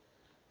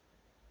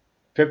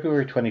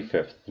February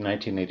 25th,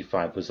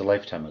 1985 was a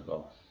lifetime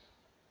ago.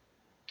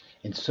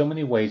 In so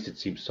many ways it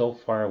seems so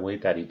far away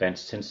that events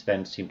since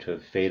then seem to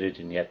have faded,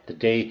 and yet the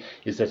day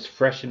is as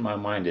fresh in my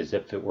mind as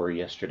if it were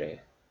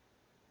yesterday.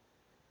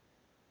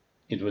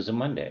 It was a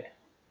Monday.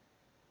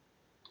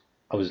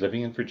 I was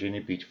living in Virginia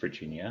Beach,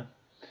 Virginia,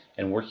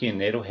 and working in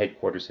NATO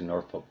headquarters in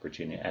Norfolk,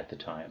 Virginia at the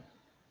time.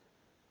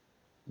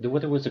 The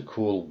weather was a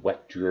cool,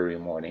 wet, dreary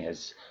morning,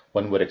 as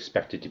one would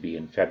expect it to be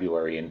in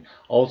February, and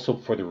also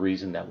for the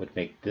reason that would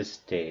make this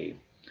day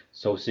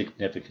so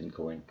significant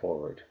going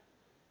forward.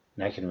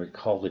 And I can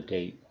recall the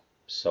date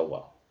so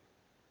well.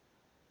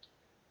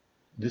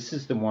 This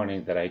is the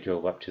morning that I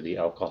drove up to the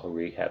Alcohol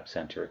Rehab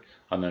Center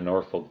on the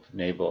Norfolk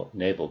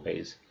Naval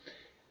Base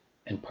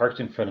and parked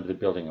in front of the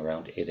building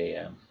around 8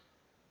 a.m.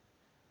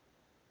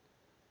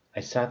 I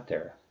sat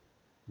there,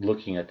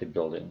 looking at the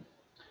building.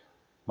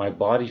 My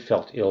body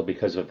felt ill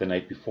because of the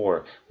night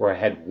before, where I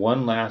had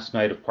one last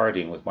night of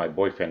partying with my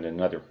boyfriend and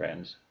other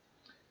friends.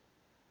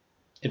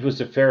 It was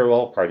a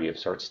farewell party of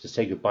sorts to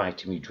say goodbye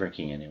to me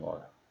drinking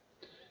anymore.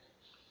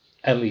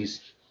 At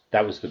least,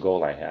 that was the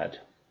goal I had.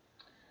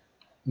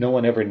 No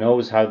one ever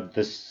knows how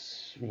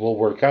this will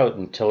work out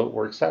until it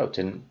works out,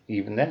 and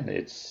even then,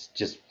 it's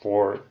just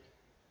for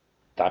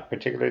that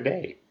particular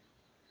day.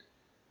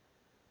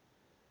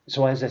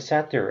 So as I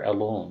sat there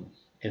alone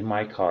in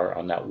my car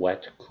on that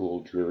wet,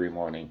 cool, dreary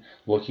morning,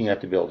 looking at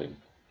the building,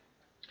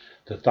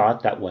 the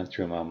thought that went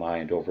through my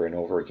mind over and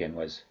over again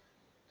was,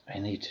 I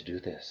need to do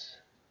this.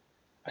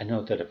 I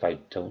know that if I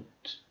don't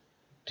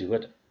do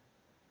it,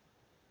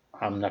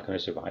 I'm not going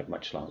to survive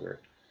much longer.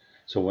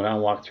 So when I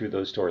walk through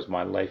those doors,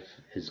 my life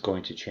is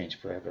going to change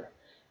forever.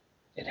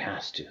 It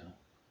has to.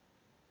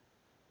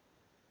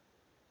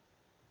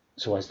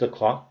 So as the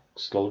clock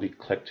slowly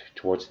clicked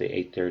towards the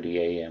 8:30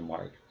 a.m.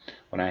 mark,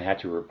 when I had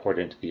to report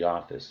into the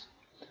office,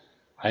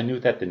 I knew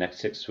that the next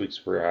 6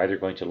 weeks were either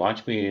going to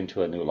launch me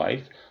into a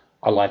life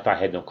I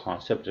had no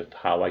concept of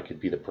how I could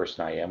be the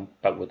person I am,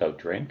 but without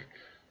drink,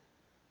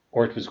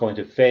 or it was going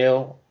to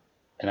fail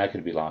and I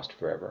could be lost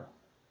forever.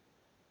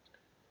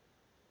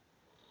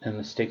 And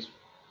the stakes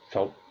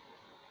felt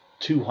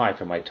too high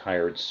for my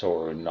tired,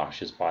 sore, and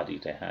nauseous body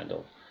to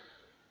handle.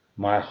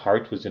 My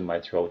heart was in my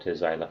throat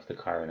as I left the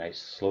car, and I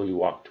slowly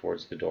walked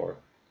towards the door.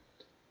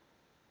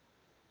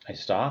 I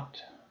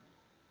stopped,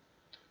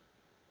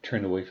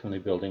 turned away from the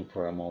building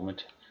for a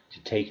moment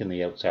to take in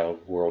the outside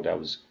world I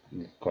was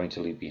going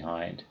to leave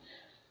behind,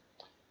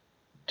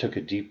 took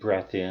a deep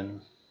breath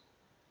in,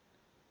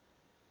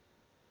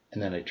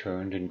 and then I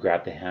turned and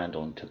grabbed the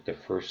handle and took the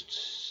first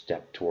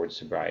step towards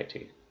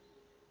sobriety.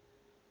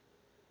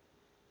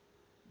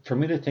 For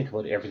me to think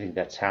about everything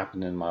that's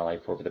happened in my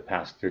life over the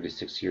past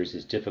 36 years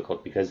is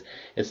difficult, because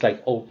it's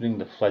like opening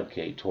the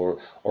floodgate or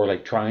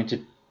like trying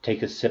to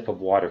take a sip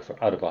of water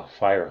out of a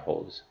fire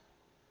hose.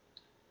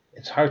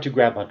 It's hard to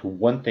grab onto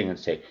one thing and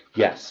say,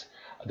 yes,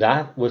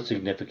 that was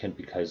significant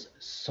because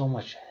so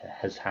much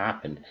has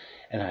happened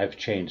and I have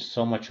changed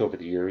so much over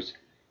the years.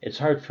 It's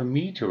hard for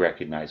me to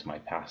recognize my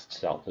past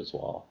self as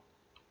well.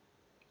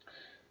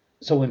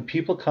 So when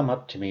people come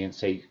up to me and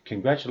say,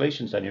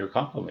 congratulations on your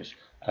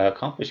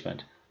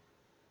accomplishment,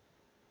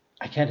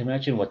 I can't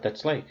imagine what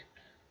that's like.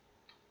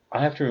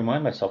 I have to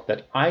remind myself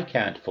that I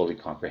can't fully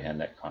comprehend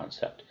that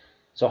concept.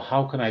 So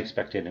how can I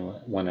expect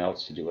anyone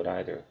else to do it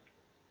either?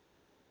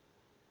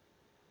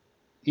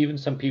 Even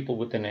some people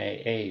within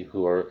AA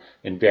who are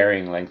in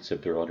varying lengths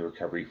of their own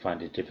recovery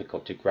find it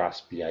difficult to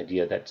grasp the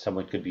idea that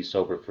someone could be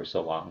sober for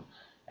so long,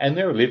 and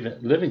they're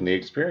living the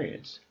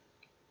experience.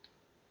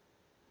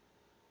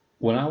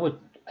 When I would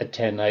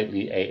attend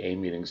nightly AA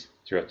meetings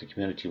throughout the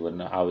community when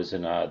I was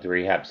in the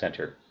rehab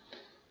center,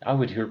 I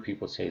would hear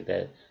people say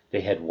that they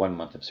had 1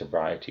 month of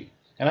sobriety,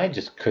 and I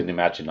just couldn't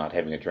imagine not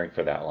having a drink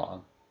for that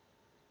long.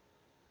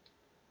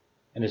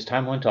 And as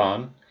time went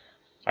on,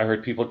 I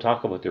heard people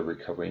talk about their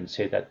recovery and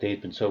say that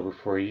they'd been sober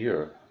for a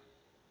year,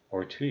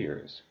 or 2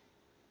 years,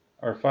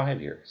 or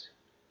 5 years.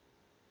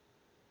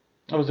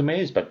 I was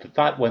amazed, but the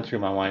thought went through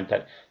my mind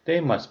that they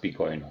must be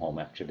going home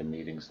after the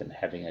meetings and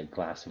having a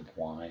glass of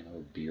wine or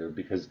beer,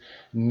 because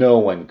no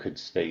one could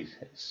stay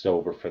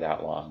sober for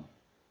that long.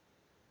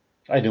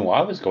 I knew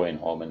I was going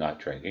home and not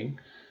drinking,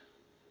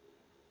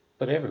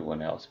 but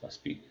everyone else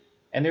must be.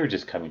 And they were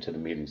just coming to the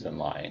meetings and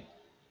lying.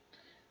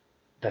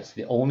 That's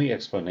the only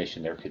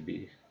explanation there could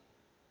be.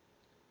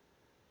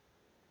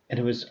 And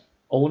it was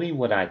only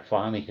when I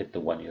finally hit the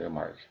 1 year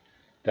mark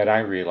that I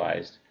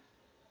realized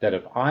that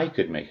if I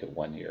could make it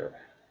 1 year,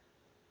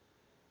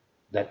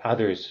 that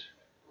others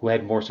who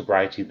had more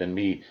sobriety than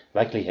me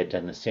likely had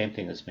done the same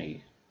thing as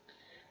me,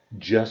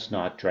 just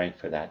not drank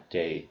for that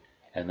day.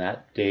 And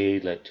that day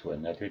led to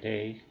another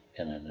day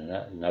and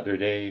another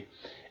day.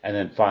 And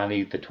then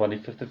finally the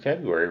 25th of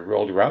February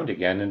rolled around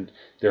again, and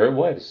there it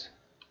was.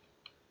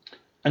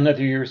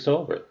 Another year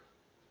sober.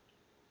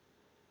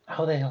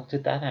 How the hell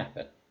did that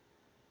happen?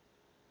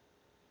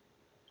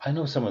 I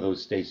know some of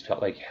those days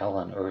felt like hell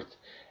on earth,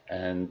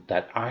 and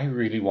that I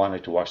really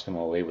wanted to wash them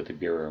away with a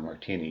beer or a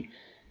martini.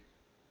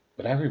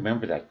 But I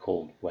remember that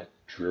cold, wet,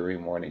 dreary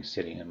morning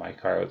sitting in my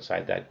car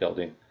outside that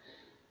building.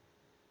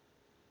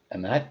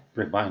 And that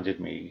reminded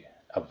me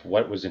of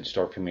what was in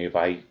store for me if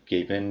I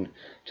gave in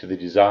to the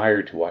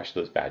desire to wash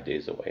those bad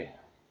days away.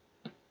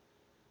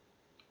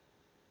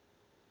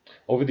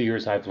 Over the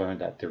years, I've learned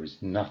that there is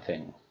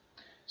nothing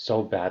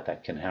so bad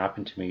that can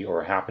happen to me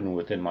or happen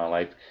within my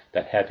life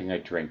that having a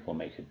drink will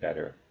make it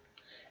better.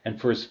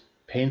 And for as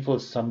painful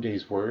as some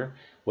days were,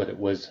 whether it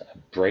was a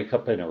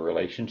breakup in a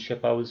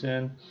relationship I was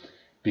in,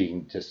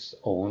 being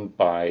disowned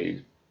by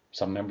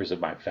some members of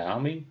my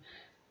family,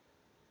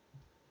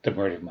 the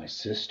murder of my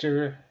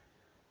sister,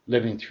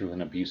 living through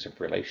an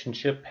abusive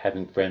relationship,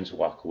 having friends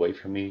walk away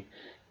from me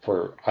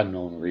for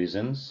unknown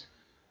reasons,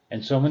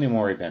 and so many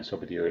more events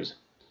over the years,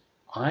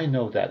 I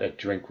know that a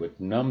drink would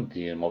numb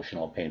the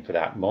emotional pain for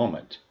that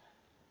moment,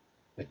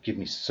 but give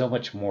me so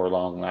much more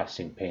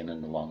long-lasting pain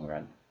in the long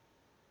run.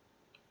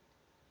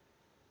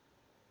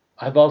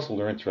 I've also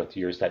learned throughout the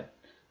years that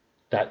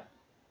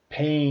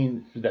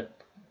pain, that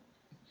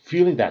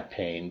feeling that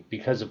pain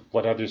because of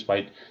what others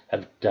might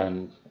have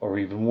done, or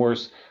even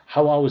worse,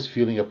 how I was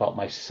feeling about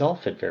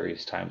myself at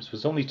various times,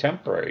 was only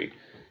temporary.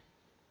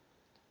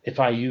 If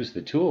I used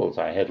the tools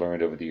I had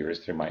learned over the years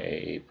through my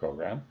AA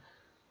program,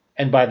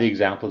 and by the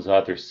examples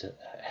others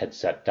had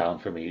set down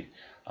for me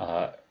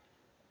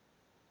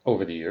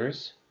over the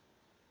years,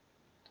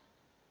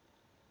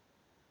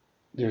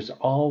 there's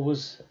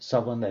always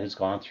someone that has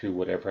gone through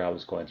whatever I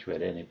was going through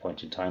at any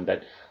point in time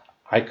that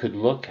I could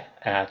look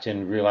at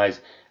and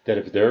realize that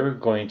if they're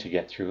going to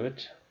get through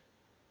it,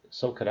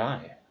 so could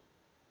I.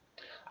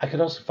 I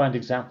could also find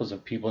examples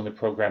of people in the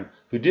program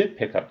who did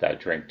pick up that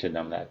drink to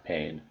numb that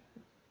pain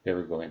they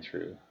were going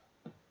through.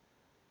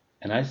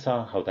 And I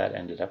saw how that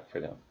ended up for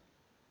them.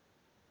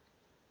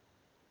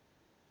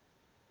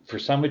 For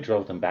some, it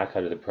drove them back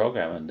out of the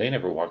program and they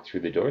never walked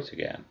through the doors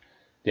again.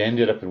 They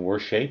ended up in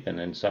worse shape, and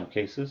in some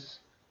cases,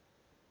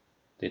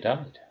 they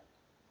died.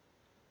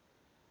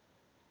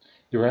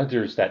 There were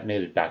others that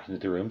made it back into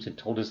the rooms and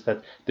told us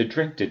that the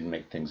drink didn't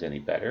make things any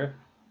better.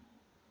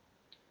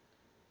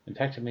 In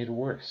fact, it made it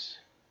worse.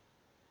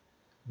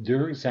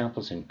 Their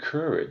examples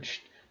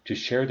encouraged to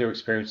share their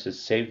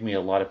experiences saved me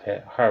a lot of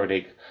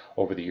heartache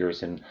over the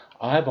years, and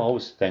I've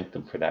always thanked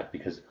them for that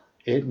because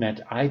it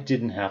meant I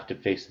didn't have to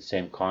face the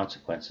same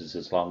consequences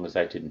as long as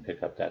I didn't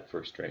pick up that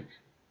first drink.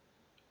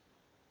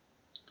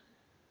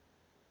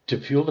 To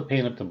feel the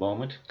pain of the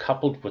moment,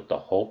 coupled with the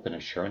hope and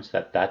assurance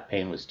that that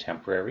pain was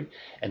temporary,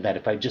 and that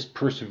if I just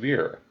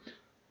persevere,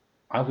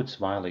 I would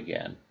smile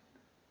again.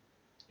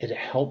 It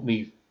helped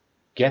me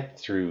get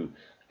through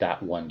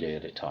that one day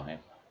at a time.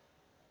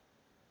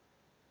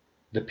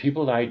 The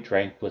people I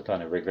drank with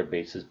on a regular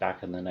basis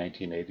back in the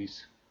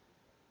 1980s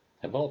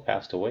have all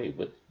passed away,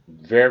 with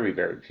very,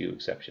 very few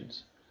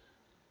exceptions.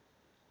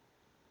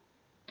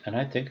 And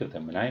I think of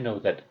them, and I know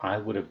that I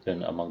would have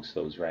been amongst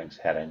those ranks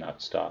had I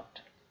not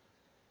stopped.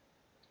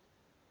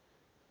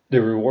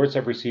 The rewards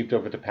I've received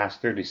over the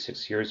past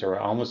 36 years are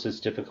almost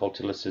as difficult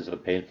to list as the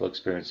painful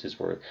experiences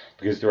were,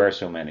 because there are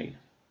so many.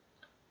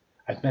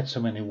 I've met so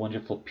many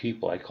wonderful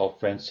people I call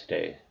friends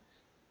today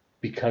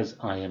because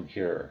I am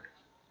here.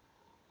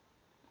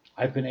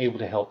 I've been able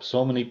to help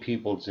so many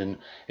people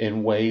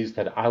in ways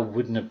that I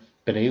wouldn't have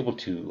been able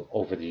to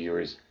over the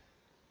years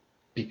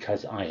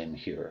because I am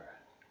here.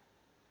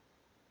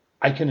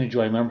 I can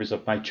enjoy members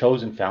of my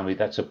chosen family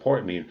that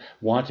support me,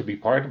 want to be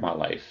part of my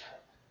life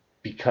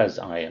because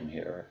I am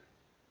here.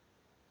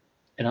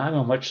 And I'm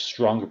a much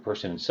stronger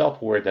person and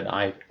self-aware than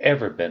I've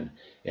ever been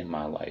in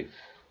my life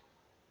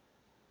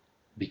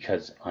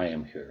because I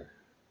am here.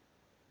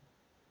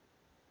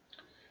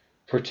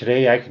 For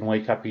today, I can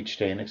wake up each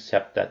day and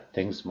accept that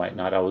things might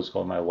not always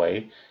go my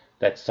way,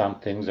 that some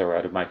things are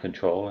out of my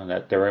control, and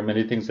that there are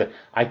many things that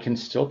I can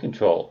still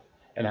control.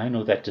 And I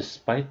know that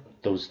despite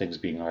those things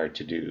being hard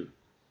to do,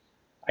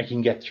 I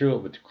can get through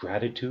it with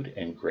gratitude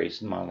and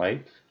grace in my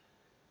life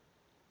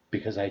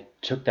because I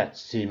took that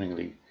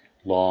seemingly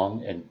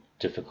long and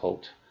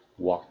difficult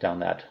walk down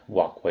that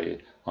walkway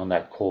on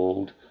that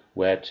cold,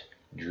 wet,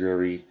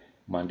 dreary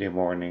Monday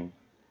morning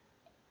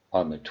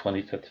on the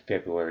 25th of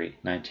February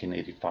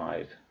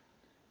 1985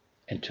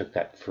 and took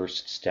that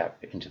first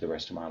step into the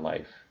rest of my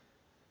life.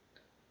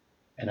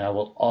 And I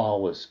will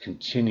always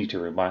continue to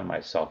remind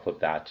myself of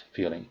that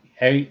feeling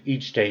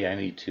each day I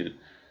need to,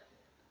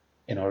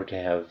 in order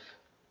to have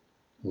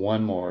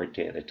one more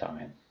day at a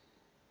time.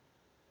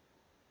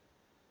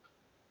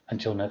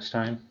 Until next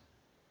time,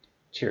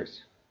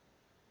 cheers.